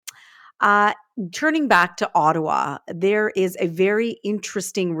Uh, Turning back to Ottawa, there is a very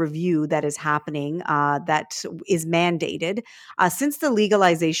interesting review that is happening that is mandated since the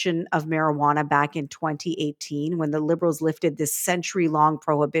legalization of marijuana back in 2018, when the Liberals lifted this century-long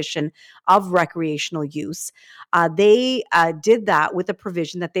prohibition of recreational use. They did that with a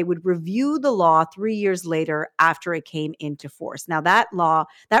provision that they would review the law 3 years later after it came into force. Now, that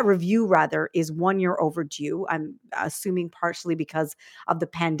review rather, is 1 year overdue. I'm assuming partially because of the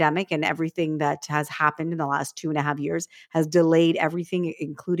pandemic and everything that has happened in the last 2.5 years has delayed everything,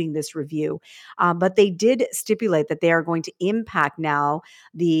 including this review. But they did stipulate that they are going to impact now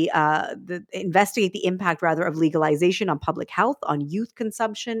investigate the impact rather of legalization on public health, on youth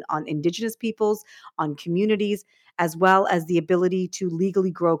consumption, on Indigenous peoples, on communities, as well as the ability to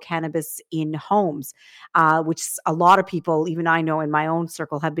legally grow cannabis in homes, which a lot of people, even I know in my own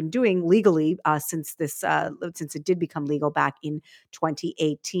circle, have been doing legally since it did become legal back in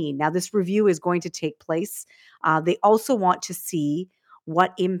 2018. Now, this review is going to take place. They also want to see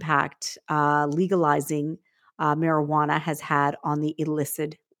what impact legalizing marijuana has had on the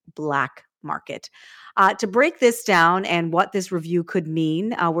illicit black market. To break this down and what this review could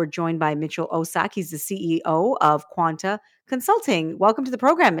mean, we're joined by Mitchell Osak. He's the CEO of Quanta Consulting. Welcome to the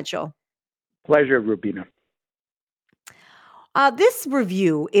program, Mitchell. Pleasure, Rubina. This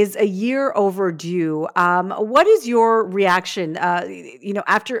review is a year overdue. What is your reaction?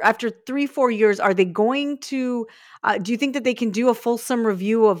 After 3-4 years, are they going to? Do you think that they can do a fulsome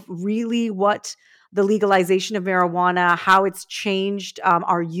review of really what the legalization of marijuana, how it's changed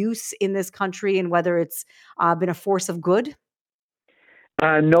our use in this country, and whether it's been a force of good?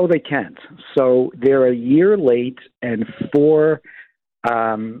 No, they can't. So they're a year late and 4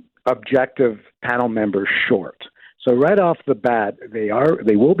 objective panel members short. So right off the bat,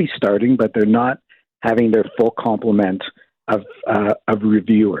 they will be starting, but they're not having their full complement of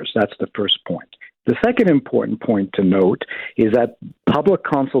reviewers. That's the first point. The second important point to note is that public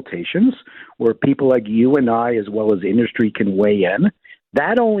consultations, where people like you and I, as well as industry, can weigh in,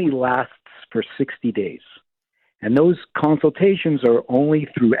 that only lasts for 60 days. And those consultations are only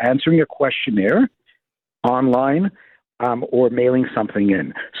through answering a questionnaire online or mailing something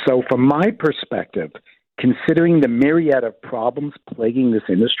in. So from my perspective, considering the myriad of problems plaguing this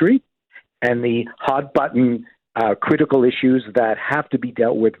industry and the hot button critical issues that have to be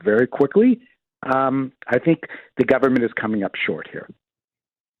dealt with very quickly, I think the government is coming up short here.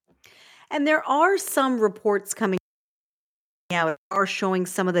 And there are some reports coming out are showing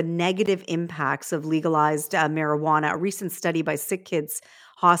some of the negative impacts of legalized marijuana. A recent study by Sick Kids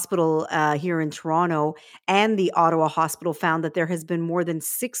Hospital here in Toronto and the Ottawa Hospital found that there has been more than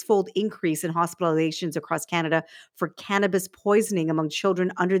 6-fold increase in hospitalizations across Canada for cannabis poisoning among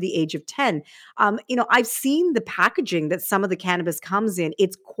children under the age of 10. I've seen the packaging that some of the cannabis comes in.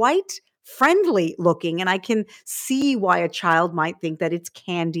 It's quite friendly looking, and I can see why a child might think that it's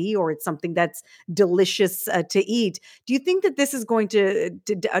candy or it's something that's delicious to eat. Do you think that this is going to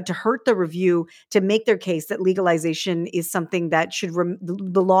hurt the review to make their case that legalization is something that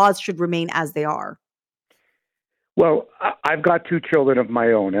the laws should remain as they are? Well, I've got 2 children of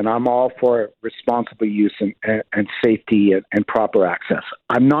my own, and I'm all for responsible use and safety and proper access.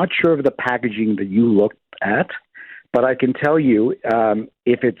 I'm not sure of the packaging that you looked at, but I can tell you,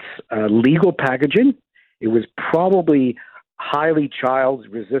 if it's legal packaging, it was probably highly child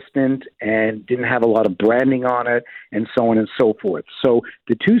resistant and didn't have a lot of branding on it, and so on and so forth. So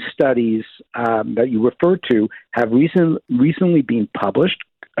the 2 studies that you referred to have recently been published,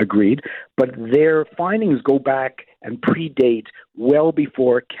 agreed, but their findings go back and predate well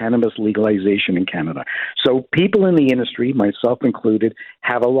before cannabis legalization in Canada. So people in the industry, myself included,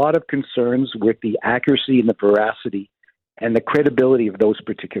 have a lot of concerns with the accuracy and the veracity and the credibility of those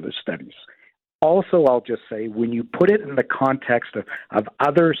particular studies. Also, I'll just say, when you put it in the context of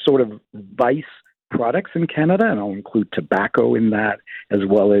other sort of vice products in Canada, and I'll include tobacco in that as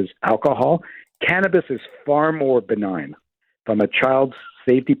well as alcohol, cannabis is far more benign from a child's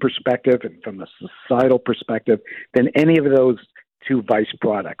safety perspective and from a societal perspective than any of those 2 vice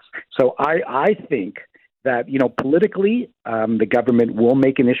products. So I think that, politically, the government will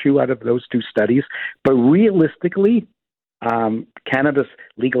make an issue out of those 2 studies, but realistically, cannabis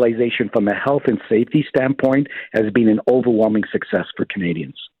legalization from a health and safety standpoint has been an overwhelming success for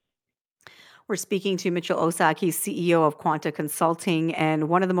Canadians. We're speaking to Mitchell Osak. He's CEO of Quanta Consulting and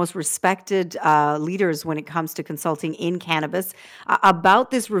one of the most respected leaders when it comes to consulting in cannabis.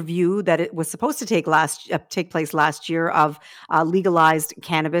 About this review that it was supposed to take place last year of legalized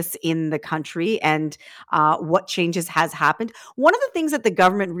cannabis in the country and what changes has happened. One of the things that the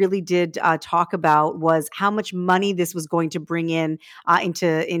government really did talk about was how much money this was going to bring in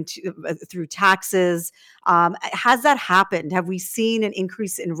into through taxes. Has that happened? Have we seen an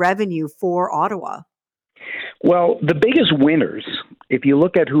increase in revenue for Ottawa? Well, the biggest winners, if you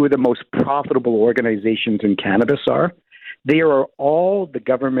look at who the most profitable organizations in cannabis are, they are all the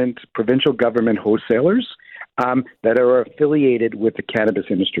government, provincial government wholesalers that are affiliated with the cannabis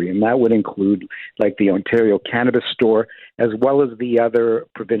industry. And that would include like the Ontario Cannabis Store, as well as the other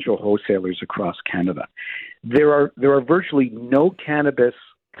provincial wholesalers across Canada. There are virtually no cannabis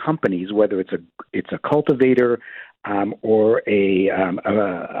companies, whether it's a cultivator or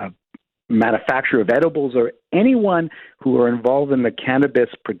a manufacturer of edibles, or anyone who are involved in the cannabis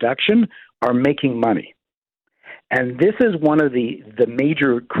production are making money. And this is one of the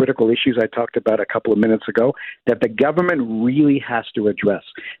major critical issues I talked about a couple of minutes ago that the government really has to address.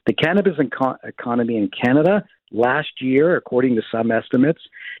 The cannabis economy in Canada last year, according to some estimates,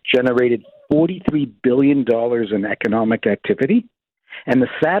 generated $43 billion in economic activity. And the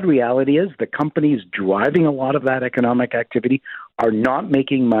sad reality is the companies driving a lot of that economic activity are not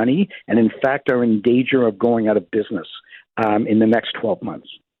making money and, in fact, are in danger of going out of business in the next 12 months.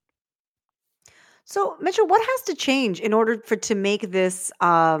 So, Mitchell, what has to change in order to make this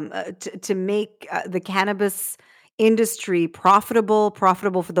to make the cannabis industry profitable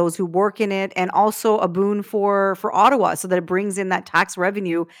for those who work in it, and also a boon for Ottawa, so that it brings in that tax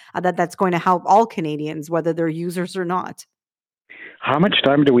revenue that's going to help all Canadians, whether they're users or not? How much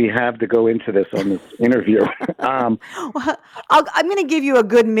time do we have to go into this on this interview? Well, I'm going to give you a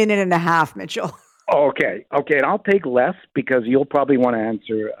good minute and a half, Mitchell. Okay, and I'll take less because you'll probably want to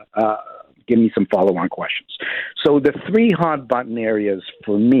answer, give me some follow-on questions. So the three hot button areas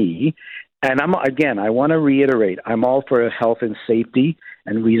for me, and I want to reiterate, I'm all for health and safety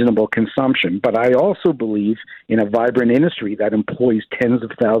and reasonable consumption, but I also believe in a vibrant industry that employs tens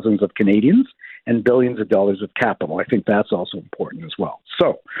of thousands of Canadians and billions of dollars of capital. I think that's also important as well.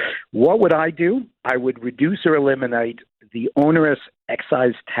 So what would I do? I would reduce or eliminate the onerous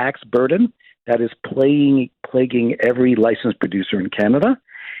excise tax burden that is plaguing every licensed producer in Canada.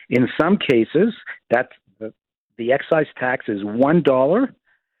 In some cases, that's the excise tax is $1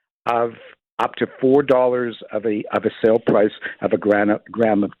 of up to $4 of a sale price of a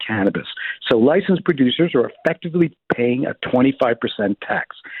gram of cannabis. So licensed producers are effectively paying a 25%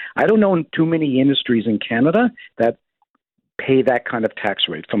 tax. I don't know too many industries in Canada that pay that kind of tax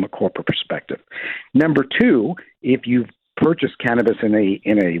rate from a corporate perspective. Number two, if you've purchased cannabis in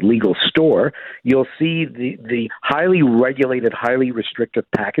a legal store, you'll see the highly regulated, highly restrictive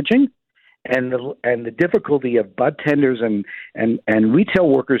packaging. And the difficulty of bud tenders and retail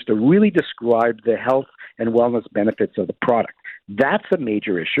workers to really describe the health and wellness benefits of the product. That's a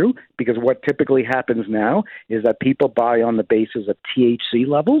major issue, because what typically happens now is that people buy on the basis of THC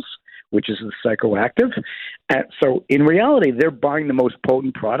levels, which is the psychoactive. And so in reality, they're buying the most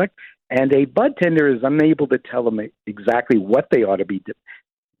potent product, and a bud tender is unable to tell them exactly what they ought to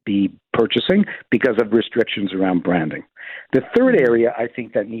be purchasing because of restrictions around branding. The third area I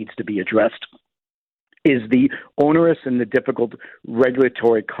think that needs to be addressed is the onerous and the difficult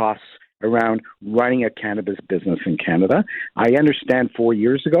regulatory costs around running a cannabis business in Canada. I understand 4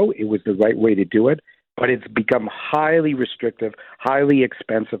 years ago it was the right way to do it, but it's become highly restrictive, highly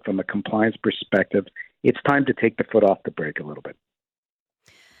expensive from a compliance perspective. It's time to take the foot off the brake a little bit.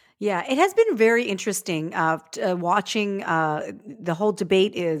 Yeah, it has been very interesting watching the whole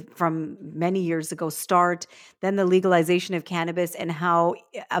debate from many years ago start, then the legalization of cannabis and how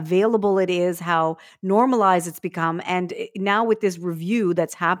available it is, how normalized it's become, and now with this review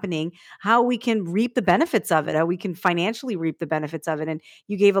that's happening, how we can reap the benefits of it, how we can financially reap the benefits of it. And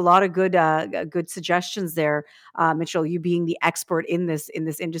you gave a lot of good suggestions there, Mitchell. You being the expert in this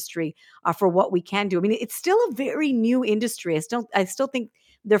industry for what we can do. I mean, it's still a very new industry. I still think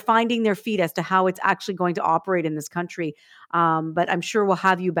they're finding their feet as to how it's actually going to operate in this country. But I'm sure we'll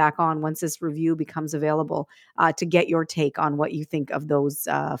have you back on once this review becomes available to get your take on what you think of those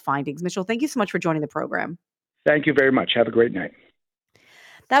findings. Mitchell, thank you so much for joining the program. Thank you very much. Have a great night.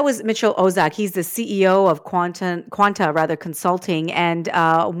 That was Mitchell Osak. He's the CEO of Quanta Consulting, and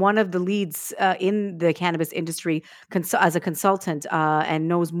one of the leads in the cannabis industry as a consultant, and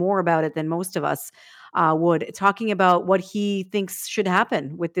knows more about it than most of us. Wood, talking about what he thinks should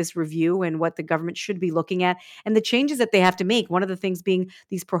happen with this review and what the government should be looking at and the changes that they have to make. One of the things being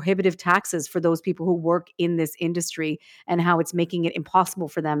these prohibitive taxes for those people who work in this industry and how it's making it impossible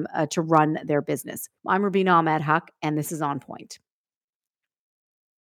for them to run their business. I'm Rubina Ahmed-Haq, and this is On Point.